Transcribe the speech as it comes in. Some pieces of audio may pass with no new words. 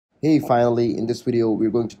Hey, finally, in this video,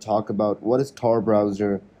 we're going to talk about what is Tor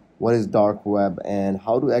browser, what is dark web, and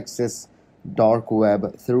how to access dark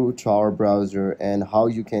web through Tor browser, and how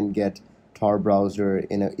you can get Tor browser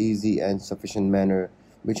in an easy and sufficient manner,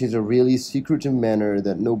 which is a really secretive manner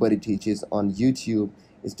that nobody teaches on YouTube.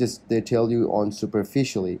 It's just they tell you on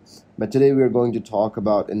superficially. But today we're going to talk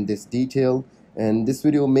about in this detail, and this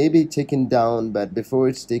video may be taken down, but before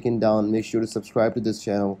it's taken down, make sure to subscribe to this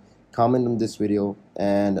channel, comment on this video,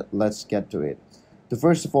 and let's get to it. So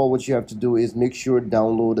first of all, what you have to do is make sure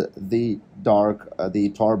download the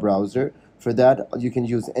Tor browser. For that, you can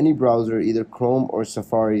use any browser, either Chrome or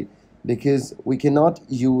Safari, because we cannot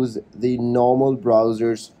use the normal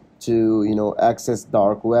browsers to access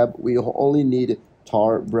dark web. We only need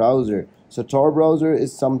Tor browser. So Tor browser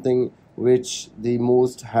is something which the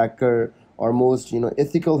most hacker or most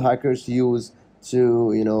ethical hackers use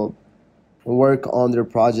to work on their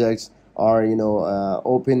projects, or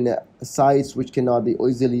open sites which cannot be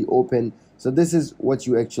easily open. So this is what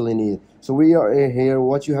you actually need. So we are here.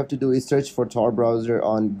 What you have to do is search for Tor browser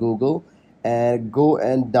on Google and go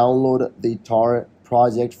and download the Tor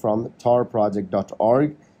project from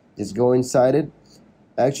torproject.org. Just go inside it.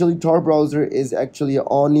 Actually, Tor browser is actually an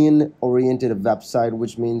onion oriented website,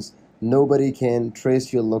 which means nobody can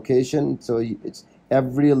trace your location. So it's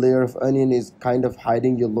every layer of onion is kind of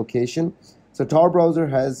hiding your location. So Tor browser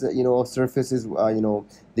has surfaces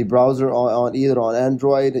the browser on either on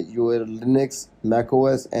Android, your Linux, Mac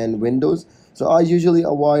OS, and Windows. So I usually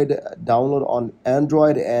avoid download on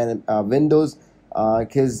Android and Windows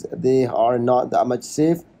because they are not that much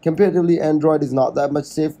safe. Comparatively, Android is not that much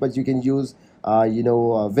safe, but you can use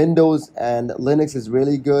Windows, and Linux is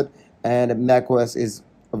really good, and Mac OS is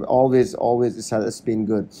always has been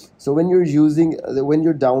good. So when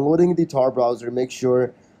you're downloading the Tor browser, make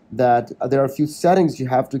sure that there are a few settings you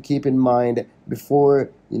have to keep in mind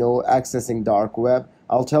before accessing dark web.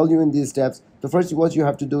 I'll tell you in these steps. The first, what you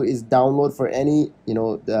have to do is download for any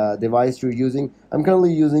the device you're using. I'm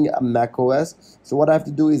currently using a Mac OS, so what I have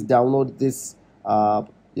to do is download this Tor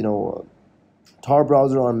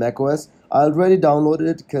browser on Mac OS. I already downloaded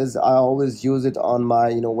it because I always use it on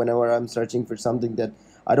my whenever I'm searching for something that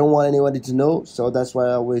I don't want anybody to know, so that's why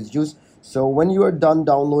I always use. So when you are done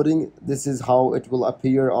downloading, this is how it will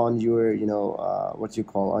appear on your what you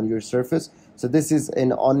call on your surface. So this is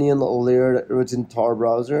an onion layer written Tor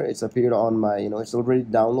browser. It's appeared on my it's already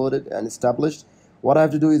downloaded and established. What I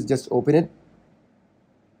have to do is just open it.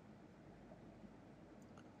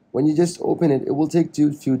 When you just open it, it will take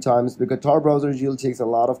a few times, because Tor browser usually takes a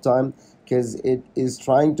lot of time because it is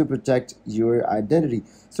trying to protect your identity.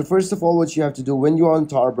 So first of all, what you have to do when you are on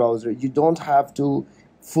Tor browser, you don't have to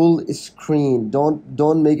full screen.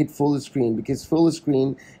 Don't make it full screen, because full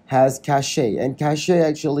screen has cache, and cache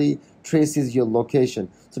actually traces your location.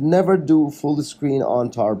 So never do full screen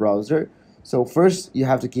on Tor browser. So first you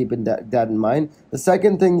have to keep that in mind. The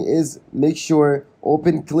second thing is make sure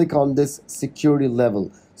click on this security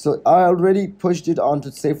level. So I already pushed it onto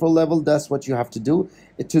safer level. That's what you have to do.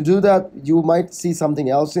 To do that, you might see something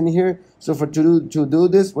else in here. So to do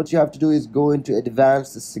this, what you have to do is go into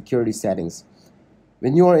advanced security settings.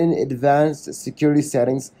 When you are in advanced security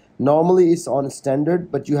settings, normally it's on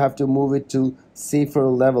standard, but you have to move it to safer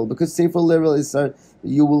level, because safer level is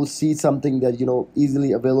you will see something that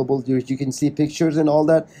easily available. You can see pictures and all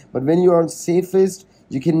that, but when you are on safest,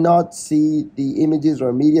 you cannot see the images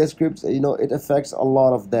or media scripts. It affects a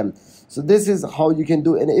lot of them. So this is how you can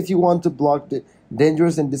do. And if you want to block the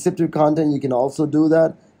dangerous and deceptive content, you can also do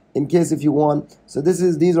that in case if you want. So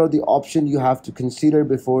these are the options you have to consider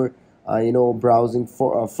before browsing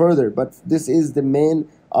for further. But this is the main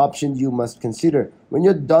option you must consider. When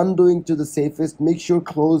you're done doing to the safest, make sure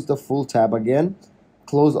close the full tab again,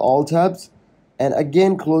 close all tabs, and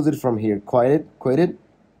again close it from here. Quit it,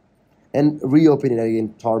 and reopen it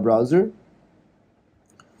again, Tor browser.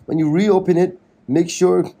 When you reopen it, make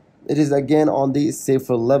sure it is again on the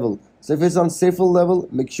safer level. So if it's on safer level,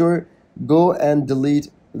 make sure go and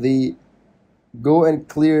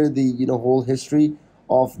clear the whole history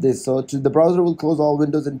of this. So the browser will close all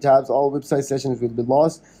windows and tabs, all website sessions will be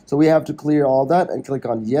lost. So we have to clear all that and click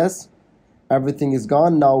on yes. Everything is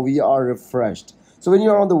gone. Now we are refreshed. So when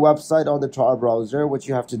you're on the website on the Tor browser, what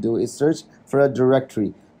you have to do is search for a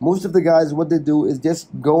directory. Most of the guys, what they do is just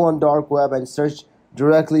go on dark web and search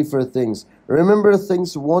directly for things. Remember,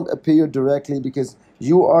 things won't appear directly because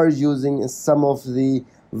you are using some of the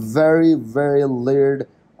very layered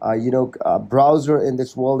browser in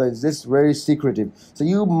this world, and it's just very secretive. So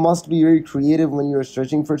you must be very creative when you're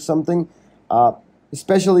searching for something,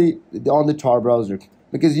 especially on the Tor browser,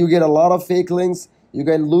 because you get a lot of fake links. You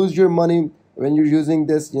can lose your money when you're using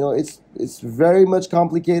this, it's very much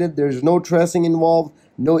complicated. There's no tracing involved,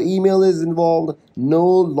 no email is involved, no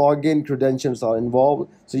login credentials are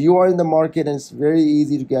involved. So you are in the market and it's very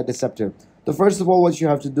easy to get deceptive. So first of all, what you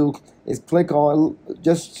have to do is click on,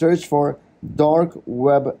 just search for dark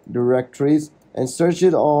web directories and search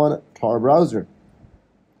it on Tor Browser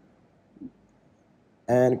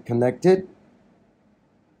and connect it.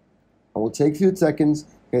 It will take a few seconds.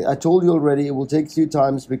 Okay, I told you already it will take a few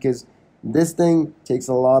times because this thing takes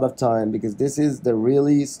a lot of time, because this is the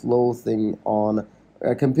really slow thing on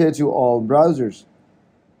compared to all browsers.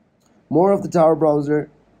 More of the Tor Browser,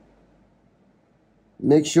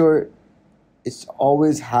 make sure it's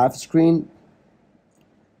always half screen,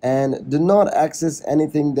 and do not access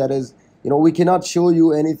anything that is, we cannot show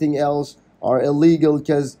you anything else or illegal,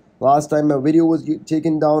 because last time a video was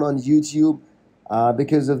taken down on YouTube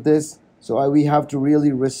because of this. So we have to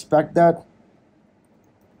really respect that.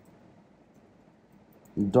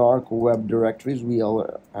 Dark web directories, we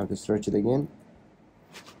all have to search it again,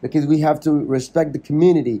 because we have to respect the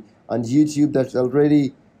community on YouTube that's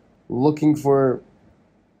already looking for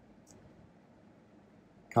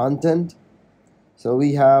content. So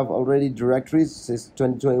we have already directories. This is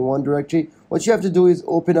 2021 directory. What you have to do is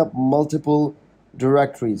open up multiple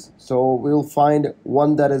directories, so we'll find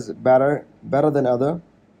one that is better than other.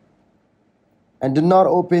 And do not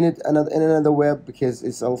open it in another web, because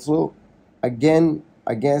it's also again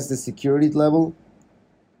against the security level.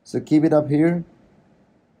 So keep it up here.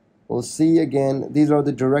 We'll see again, these are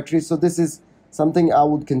the directories. So this is something I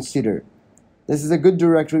would consider. This is a good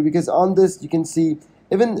directory, because on this you can see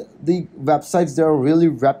even the websites that are really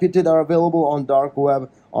reputed are available on dark web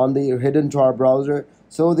on the hidden Tor browser.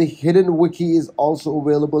 So the hidden wiki is also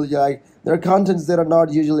available. Like, there are contents that are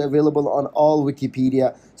not usually available on all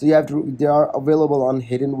Wikipedia, so they are available on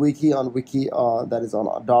hidden wiki, on wiki that is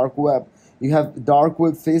on dark web. You have dark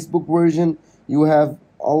web Facebook version. You have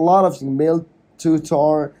a lot of mail to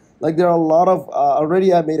Tor. Like, there are a lot of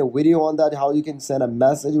already I made a video on that, how you can send a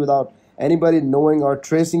message without anybody knowing or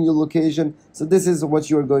tracing your location. So this is what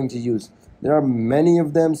you are going to use. There are many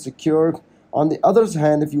of them secured. On the other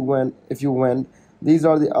hand, if you went, these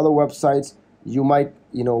are the other websites you might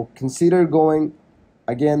consider going.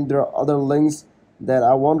 Again, there are other links that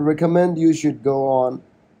I won't recommend you should go on,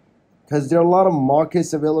 because there are a lot of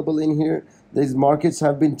markets available in here. These markets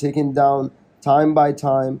have been taken down time by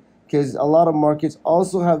time, because a lot of markets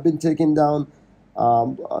also have been taken down.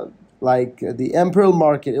 Like the Emperor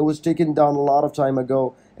market, it was taken down a lot of time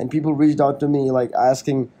ago, and people reached out to me like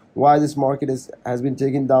asking why this market has been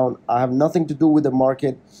taken down. I have nothing to do with the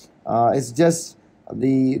market. It's just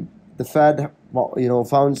the Fed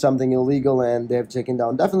found something illegal and they have taken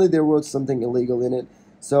down. Definitely there was something illegal in it.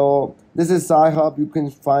 So this is Sci-Hub. You can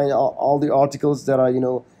find all the articles that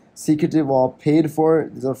are secretive or paid for.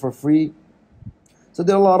 These are for free. So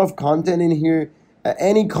there are a lot of content in here.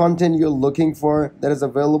 Any content you're looking for that is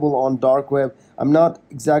available on dark web. I'm not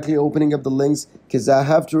exactly opening up the links because I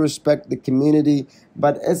have to respect the community.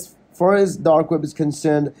 But as far as dark web is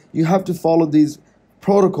concerned, you have to follow these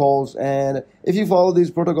protocols, and if you follow these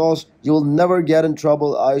protocols, you'll never get in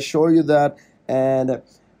trouble. I assure you that. And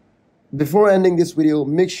before ending this video,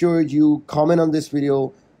 make sure you comment on this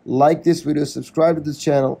video, like this video, subscribe to this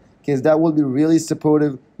channel, because that will be really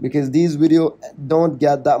supportive, because these videos don't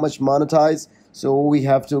get that much monetized. So we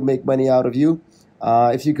have to make money out of you.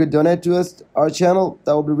 If you could donate to us, our channel,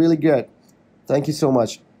 that would be really good. Thank you so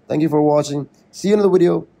much. Thank you for watching. See you in the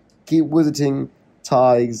video. Keep visiting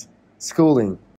Tig's Schooling.